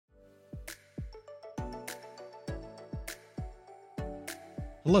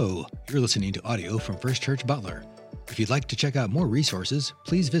Hello, you're listening to audio from First Church Butler. If you'd like to check out more resources,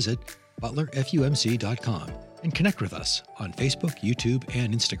 please visit butlerfumc.com and connect with us on Facebook, YouTube,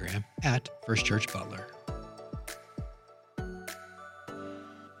 and Instagram at First Church Butler.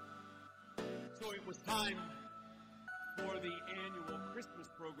 So it was time for the annual Christmas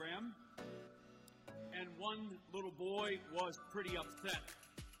program, and one little boy was pretty upset.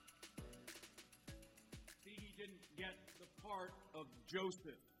 See, he didn't get the part of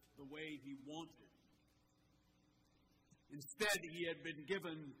Joseph the way he wanted. Instead, he had been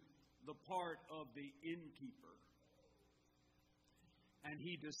given the part of the innkeeper. And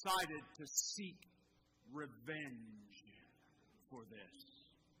he decided to seek revenge for this.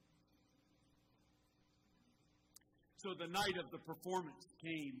 So the night of the performance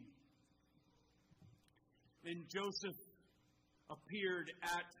came, and Joseph appeared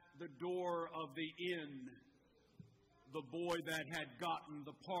at the door of the inn, the boy that had gotten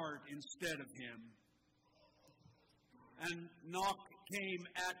the part instead of him. And knock came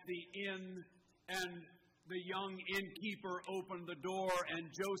at the inn, and the young innkeeper opened the door,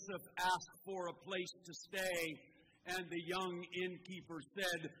 and Joseph asked for a place to stay, and the young innkeeper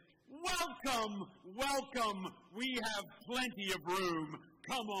said, "Welcome, welcome, we have plenty of room,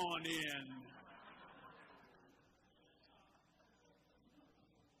 come on in."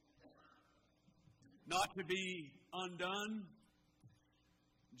 Not to be undone,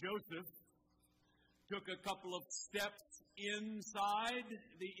 Joseph took a couple of steps inside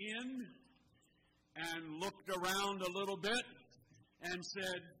the inn and looked around a little bit and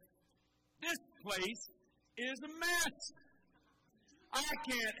said, "This place is a mess. I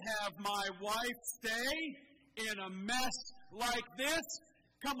can't have my wife stay in a mess like this.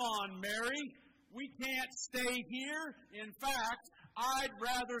 Come on, Mary, we can't stay here. In fact, I'd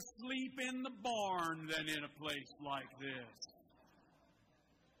rather sleep in the barn than in a place like this."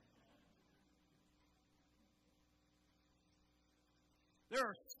 There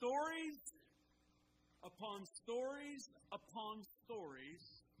are stories upon stories upon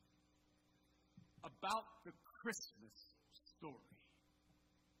stories about the Christmas story,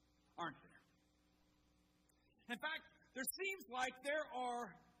 aren't there? In fact, there seems like there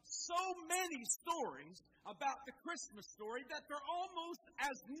are so many stories about the Christmas story that they're almost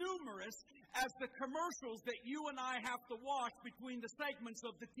as numerous as the commercials that you and I have to watch between the segments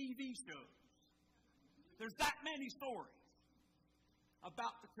of the TV shows. There's that many stories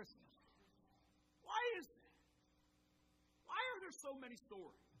about the Christmas story. Why is that? Why are there so many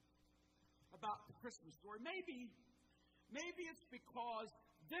stories about the Christmas story? Maybe it's because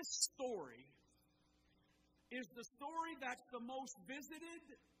this story is the story that's the most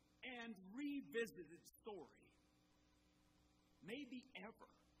visited and revisited story maybe ever.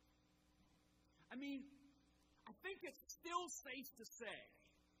 I mean, I think it's still safe to say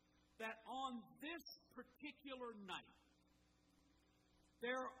that on this particular night,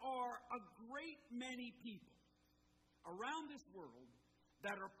 there are a great many people around this world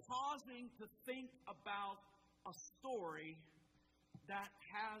that are pausing to think about a story that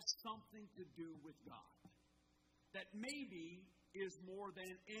has something to do with God, that maybe is more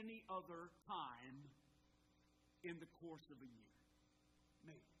than any other time in the course of a year.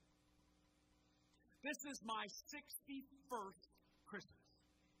 Maybe. This is my 61st Christmas,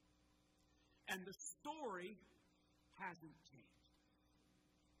 and the story hasn't changed.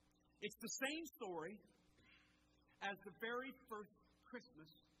 It's the same story as the very first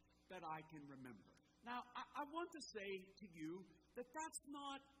Christmas that I can remember. Now, I want to say to you that that's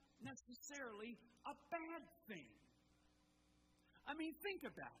not necessarily a bad thing. I mean, think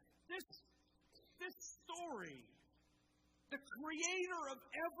about it. This story, the creator of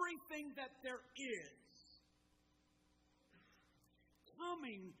everything that there is,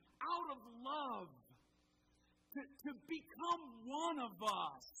 coming out of love to become one of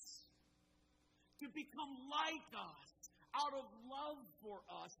us, to become like us, out of love for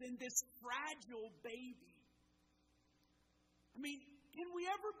us, in this fragile baby. I mean, can we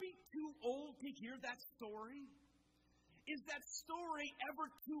ever be too old to hear that story? Is that story ever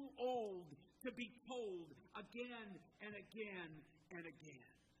too old to be told again and again and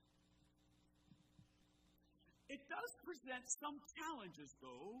again? It does present some challenges,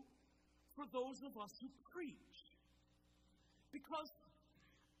 though, for those of us who preach. Because,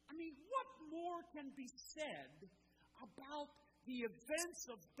 I mean, what more can be said about the events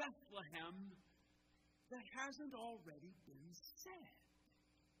of Bethlehem that hasn't already been said?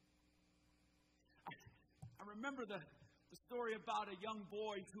 I remember the story about a young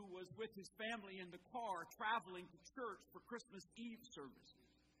boy who was with his family in the car traveling to church for Christmas Eve service.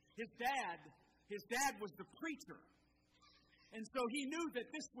 His dad was the preacher. And so he knew that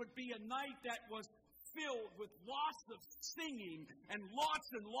this would be a night that was filled with lots of singing and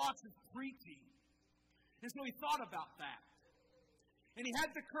lots of preaching. And so he thought about that. And he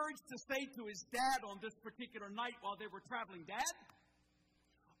had the courage to say to his dad on this particular night while they were traveling, "Dad,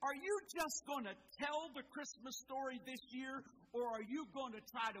 are you just going to tell the Christmas story this year, or are you going to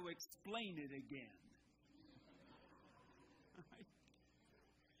try to explain it again?" Right?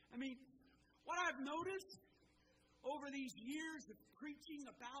 I mean, what I've noticed over these years of preaching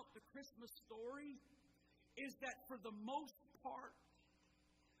about the Christmas story is that for the most part,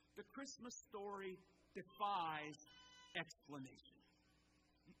 the Christmas story defies explanation.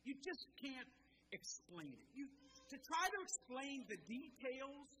 You just can't explain it. To try to explain the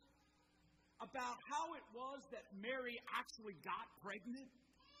details about how it was that Mary actually got pregnant,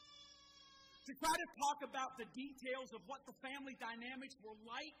 to try to talk about the details of what the family dynamics were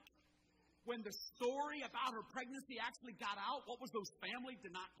like when the story about her pregnancy actually got out, what was those family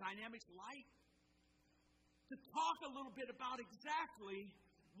dynamics like? To talk a little bit about exactly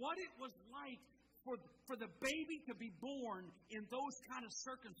what it was like for the baby to be born in those kind of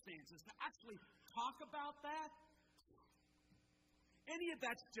circumstances, to actually talk about that, any of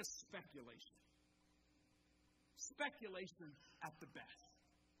that's just speculation. Speculation at the best.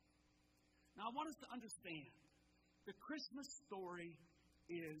 Now, I want us to understand the Christmas story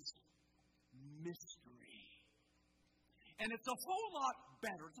is mystery. And it's a whole lot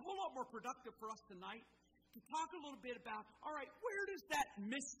better, it's a whole lot more productive for us tonight to talk a little bit about, all right, where does that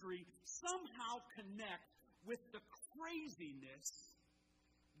mystery somehow connect with the craziness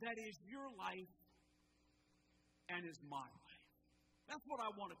that is your life and is my life? That's what I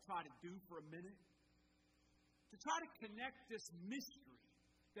want to try to do for a minute. To try to connect this mystery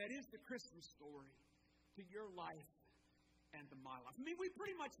that is the Christmas story to your life and to my life. I mean, we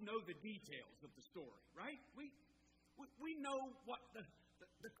pretty much know the details of the story, right? We know what the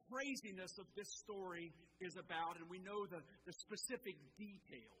craziness of this story is about, and we know the specific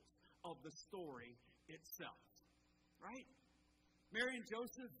details of the story itself, right? Mary and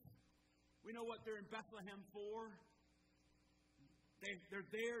Joseph, we know what they're in Bethlehem for. They're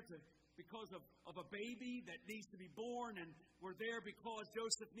there because of a baby that needs to be born, and we're there because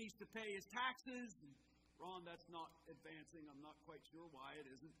Joseph needs to pay his taxes. Ron, that's not advancing. I'm not quite sure why it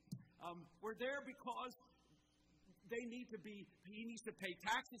isn't. We're there because he needs to pay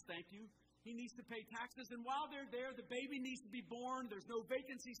taxes, thank you. He needs to pay taxes, and while they're there, the baby needs to be born. There's no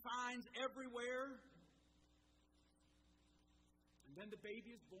vacancy signs everywhere. And then the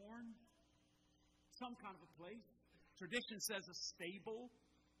baby is born, some kind of a place. Tradition says a stable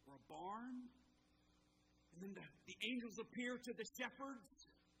or a barn. And then the angels appear to the shepherds.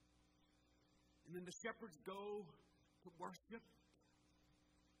 And then the shepherds go to worship.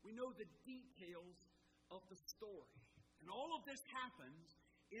 We know the details of the story. And all of this happens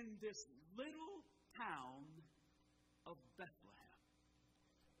in this little town of Bethlehem.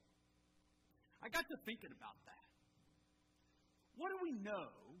 I got to thinking about that. What do we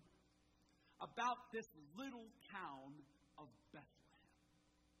know about this little town of Bethlehem?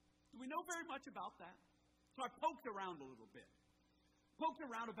 Do we know very much about that? So I poked around a little bit. Poked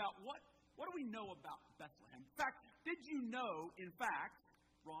around about what do we know about Bethlehem? In fact, did you know,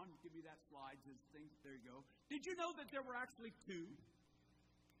 Ron, give me that slide. There you go. Did you know that there were actually two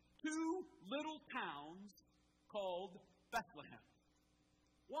little towns called Bethlehem?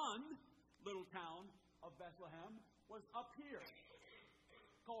 One little town of Bethlehem was up here,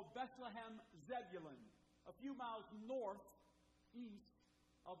 called Bethlehem Zebulun, a few miles northeast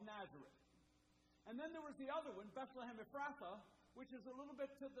of Nazareth. And then there was the other one, Bethlehem Ephrathah, which is a little bit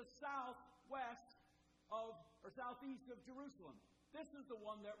to the southeast of Jerusalem. This is the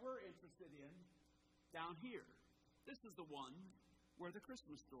one that we're interested in down here. This is the one where the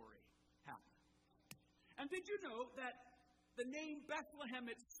Christmas story happened. And did you know that the name Bethlehem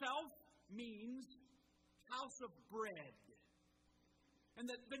itself means house of bread? And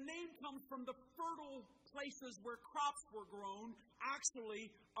that the name comes from the fertile places where crops were grown,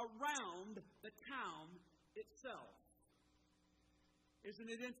 actually around the town itself.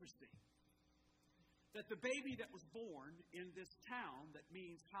 Isn't it interesting that the baby that was born in this town that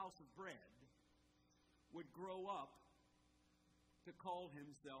means house of bread would grow up to call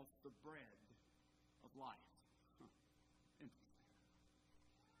himself the bread of life? Interesting.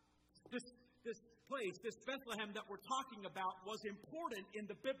 This place, this Bethlehem that we're talking about, was important in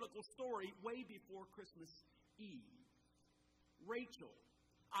the biblical story way before Christmas Eve. Rachel,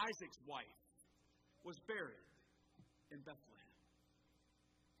 Isaac's wife, was buried in Bethlehem.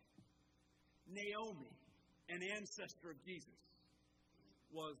 Naomi, an ancestor of Jesus,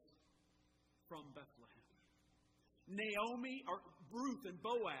 was from Bethlehem. Naomi, or Ruth and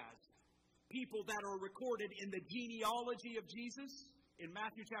Boaz, people that are recorded in the genealogy of Jesus in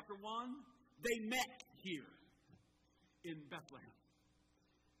Matthew chapter 1, they met here in Bethlehem.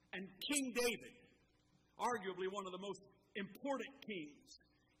 And King David, arguably one of the most important kings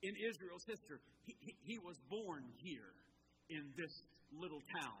in Israel's history, he was born here in this little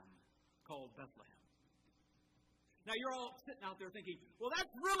town called Bethlehem. Now, you're all sitting out there thinking, well,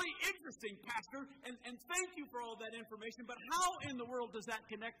 that's really interesting, Pastor, and thank you for all that information, but how in the world does that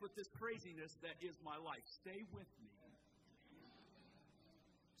connect with this craziness that is my life? Stay with me.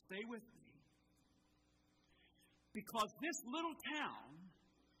 Stay with me. Because this little town,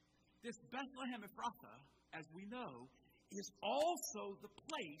 this Bethlehem Ephrathah, as we know, is also the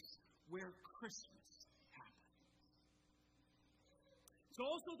place where Christmas happens. It's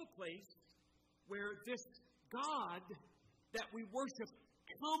also the place where this God that we worship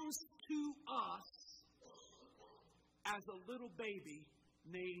comes to us as a little baby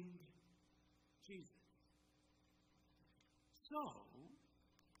named Jesus. So,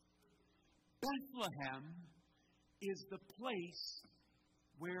 Bethlehem is the place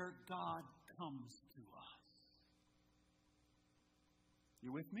where God comes to us.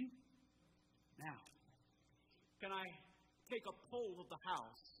 You with me? Now, can I take a poll of the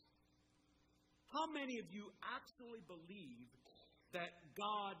house? How many of you actually believe that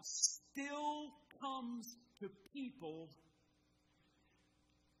God still comes to people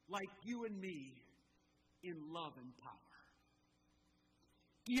like you and me in love and power?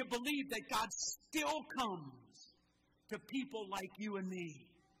 Do you believe that God still comes to people like you and me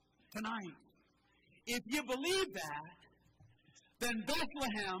tonight? If you believe that, then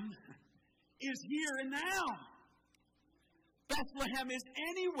Bethlehem is here and now. Bethlehem is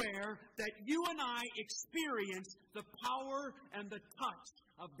anywhere that you and I experience the power and the touch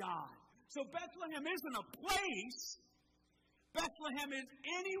of God. So Bethlehem isn't a place. Bethlehem is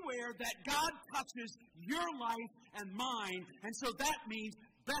anywhere that God touches your life and mine. And so that means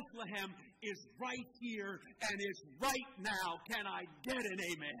Bethlehem is right here and it's right now. Can I get an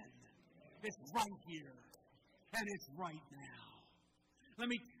amen? It's right here and it's right now. Let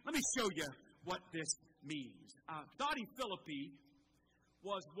me show you what this means. Dottie Philippi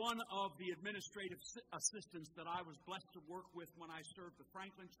was one of the administrative assistants that I was blessed to work with when I served the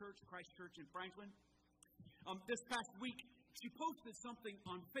Franklin Church, Christ Church in Franklin. This past week, she posted something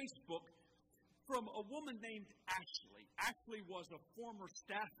on Facebook from a woman named Ashley. Ashley was a former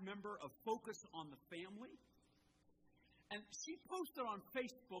staff member of Focus on the Family. And she posted on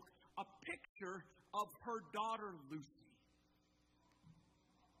Facebook a picture of her daughter, Lucy.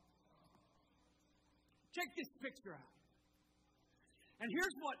 Check this picture out. And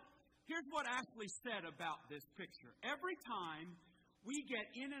here's what Ashley said about this picture. Every time we get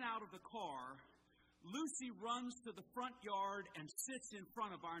in and out of the car, Lucy runs to the front yard and sits in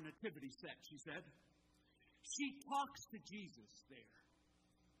front of our nativity set, she said. She talks to Jesus there.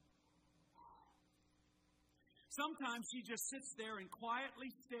 Sometimes she just sits there and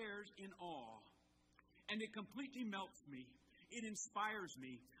quietly stares in awe. And it completely melts me. It inspires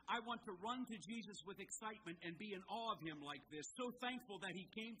me. I want to run to Jesus with excitement and be in awe of Him like this. So thankful that He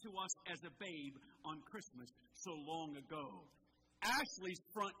came to us as a babe on Christmas so long ago. Ashley's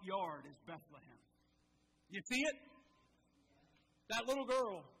front yard is Bethlehem. You see it? That little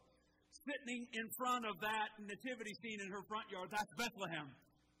girl sitting in front of that nativity scene in her front yard, that's Bethlehem.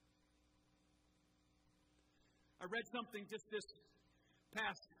 I read something just this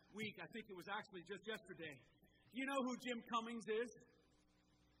past week. I think it was actually just yesterday. You know who Jim Cummings is?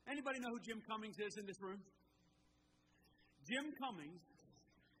 Anybody know who Jim Cummings is in this room? Jim Cummings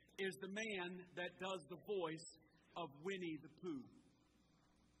is the man that does the voice of Winnie the Pooh.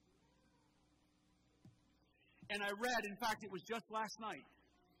 And I read, in fact, it was just last night,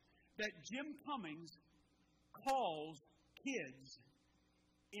 that Jim Cummings calls kids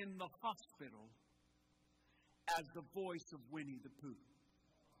in the hospital as the voice of Winnie the Pooh.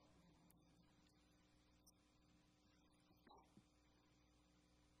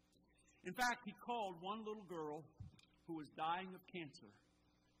 In fact, he called one little girl who was dying of cancer.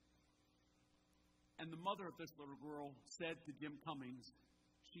 And the mother of this little girl said to Jim Cummings,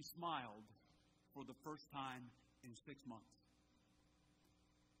 she smiled for the first time in 6 months.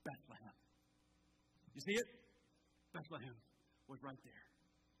 Bethlehem. You see it? Bethlehem was right there.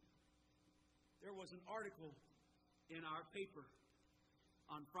 There was an article in our paper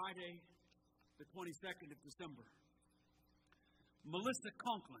on Friday, the 22nd of December. Melissa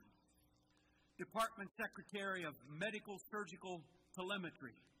Conklin, Department Secretary of Medical Surgical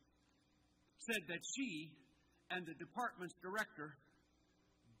Telemetry, said that she and the department's director,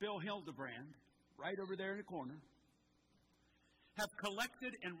 Bill Hildebrand, right over there in the corner, have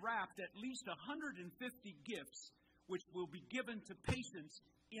collected and wrapped at least 150 gifts which will be given to patients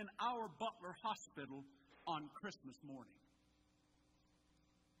in our Butler Hospital on Christmas morning.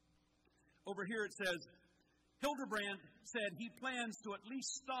 Over here it says, Hildebrand said he plans to at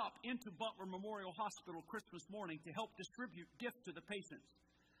least stop into Butler Memorial Hospital Christmas morning to help distribute gifts to the patients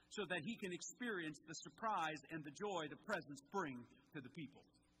so that he can experience the surprise and the joy the presents bring to the people.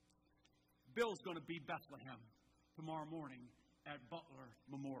 Bill's going to be Bethlehem tomorrow morning at Butler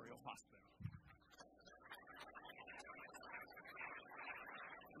Memorial Hospital.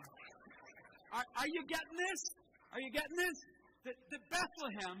 Are you getting this? Are you getting this? That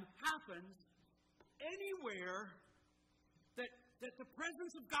Bethlehem happens anywhere that the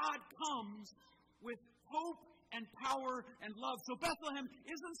presence of God comes with hope and power and love. So Bethlehem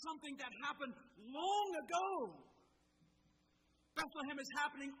isn't something that happened long ago. Bethlehem is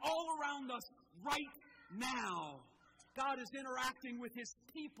happening all around us right now. God is interacting with His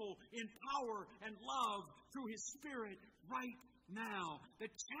people in power and love through His Spirit right now.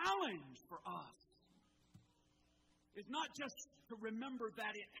 The challenge for us is not just to remember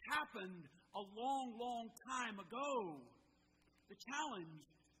that it happened a long, long time ago. The challenge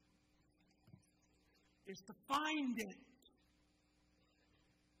is to find it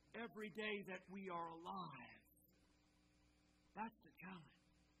every day that we are alive. That's the challenge.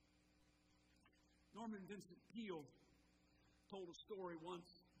 Norman Vincent Peale told a story once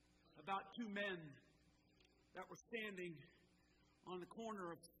about two men that were standing on the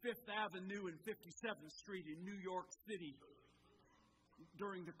corner of 5th Avenue and 57th Street in New York City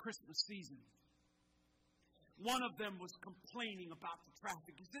during the Christmas season. One of them was complaining about the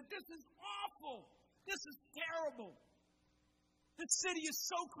traffic. He said, "This is awful. This is terrible. The city is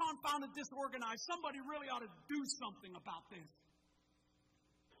so confounded, disorganized. Somebody really ought to do something about this."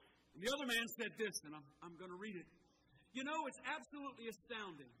 And the other man said this, and I'm going to read it. "You know, it's absolutely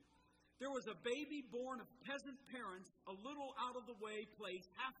astounding. There was a baby born of peasant parents, a little out of the way place,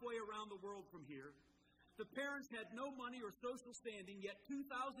 halfway around the world from here. The parents had no money or social standing, yet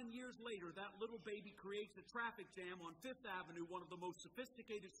 2,000 years later, that little baby creates a traffic jam on 5th Avenue, one of the most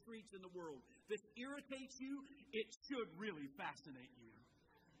sophisticated streets in the world. This irritates you? It should really fascinate you."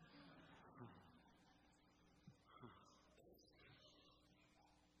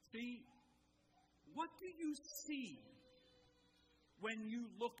 See, what do you see when you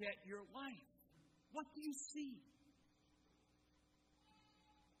look at your life? What do you see?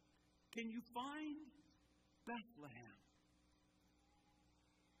 Can you find Bethlehem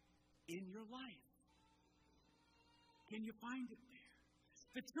in your life? Can you find it there?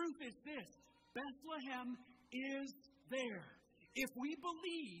 The truth is this: Bethlehem is there. If we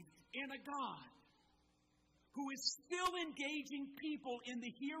believe in a God who is still engaging people in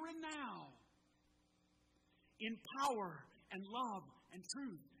the here and now, in power and love and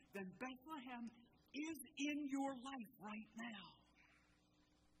truth, then Bethlehem is in your life right now.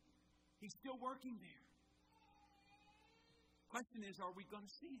 He's still working there. Question is, are we going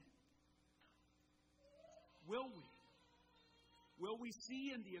to see it? Will we? Will we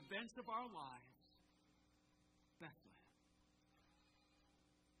see in the events of our lives Bethlehem?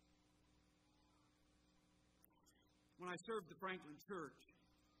 When I served the Franklin Church,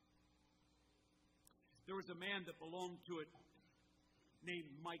 there was a man that belonged to it named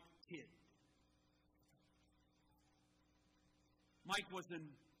Mike Kidd. Mike was a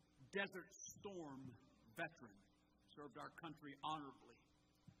Desert Storm veteran. Served our country honorably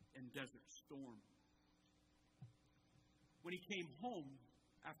in Desert Storm. When he came home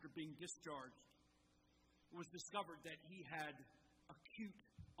after being discharged, it was discovered that he had acute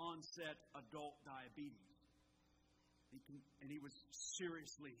onset adult diabetes. And he was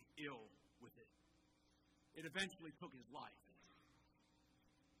seriously ill with it. It eventually took his life.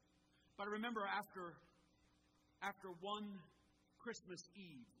 But I remember after one Christmas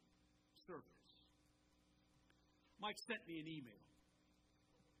Eve service, Mike sent me an email.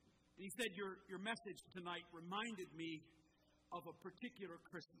 And he said, your message tonight reminded me of a particular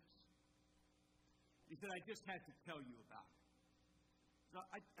Christmas. He said, I just had to tell you about it. So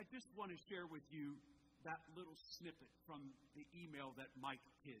I just want to share with you that little snippet from the email that Mike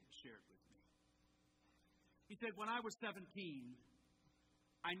Kidd shared with me. He said, when I was 17,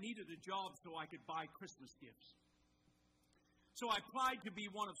 I needed a job so I could buy Christmas gifts. So I applied to be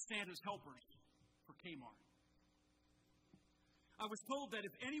one of Santa's helpers for Kmart. I was told that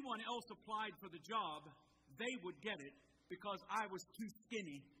if anyone else applied for the job, they would get it because I was too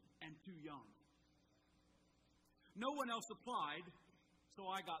skinny and too young. No one else applied, so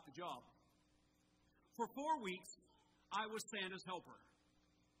I got the job. For 4 weeks, I was Santa's helper.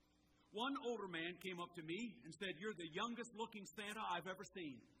 One older man came up to me and said, "You're the youngest looking Santa I've ever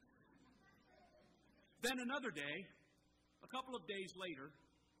seen." Then another day, a couple of days later,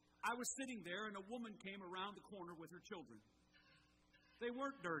 I was sitting there and a woman came around the corner with her children. They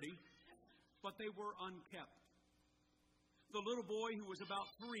weren't dirty, but they were unkept. The little boy, who was about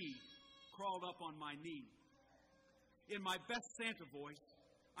 3, crawled up on my knee. In my best Santa voice,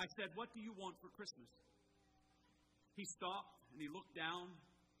 I said, "What do you want for Christmas?" He stopped and he looked down,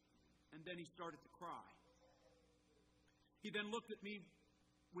 and then he started to cry. He then looked at me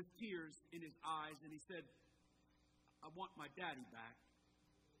with tears in his eyes, and he said, "I want my daddy back."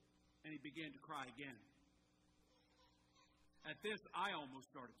 And he began to cry again. At this, I almost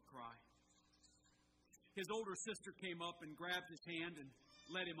started to cry. His older sister came up and grabbed his hand and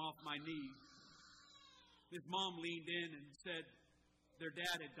led him off my knee. His mom leaned in and said their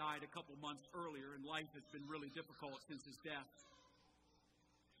dad had died a couple months earlier, and life has been really difficult since his death.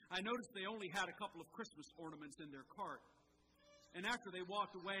 I noticed they only had a couple of Christmas ornaments in their cart. And after they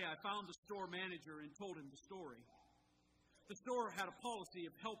walked away, I found the store manager and told him the story. The store had a policy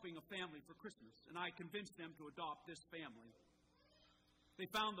of helping a family for Christmas, and I convinced them to adopt this family. They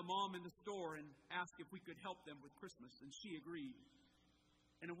found the mom in the store and asked if we could help them with Christmas, and she agreed.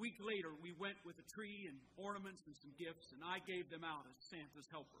 And a week later, we went with a tree and ornaments and some gifts, and I gave them out as Santa's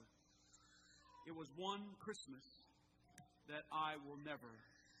helper. It was one Christmas that I will never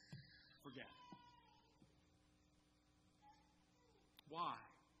forget. Why?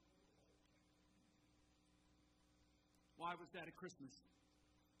 Why was that a Christmas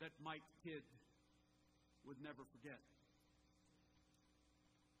that Mike's kid would never forget?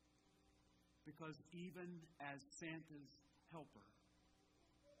 Because even as Santa's helper,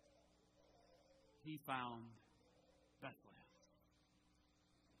 he found Bethlehem.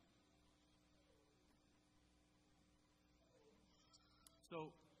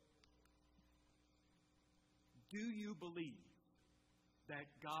 So, do you believe that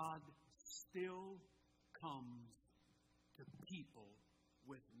God still comes to people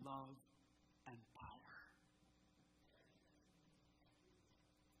with love and power?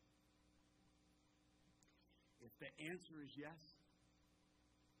 If the answer is yes,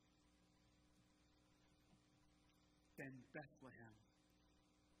 then Bethlehem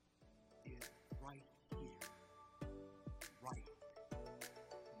is right here, right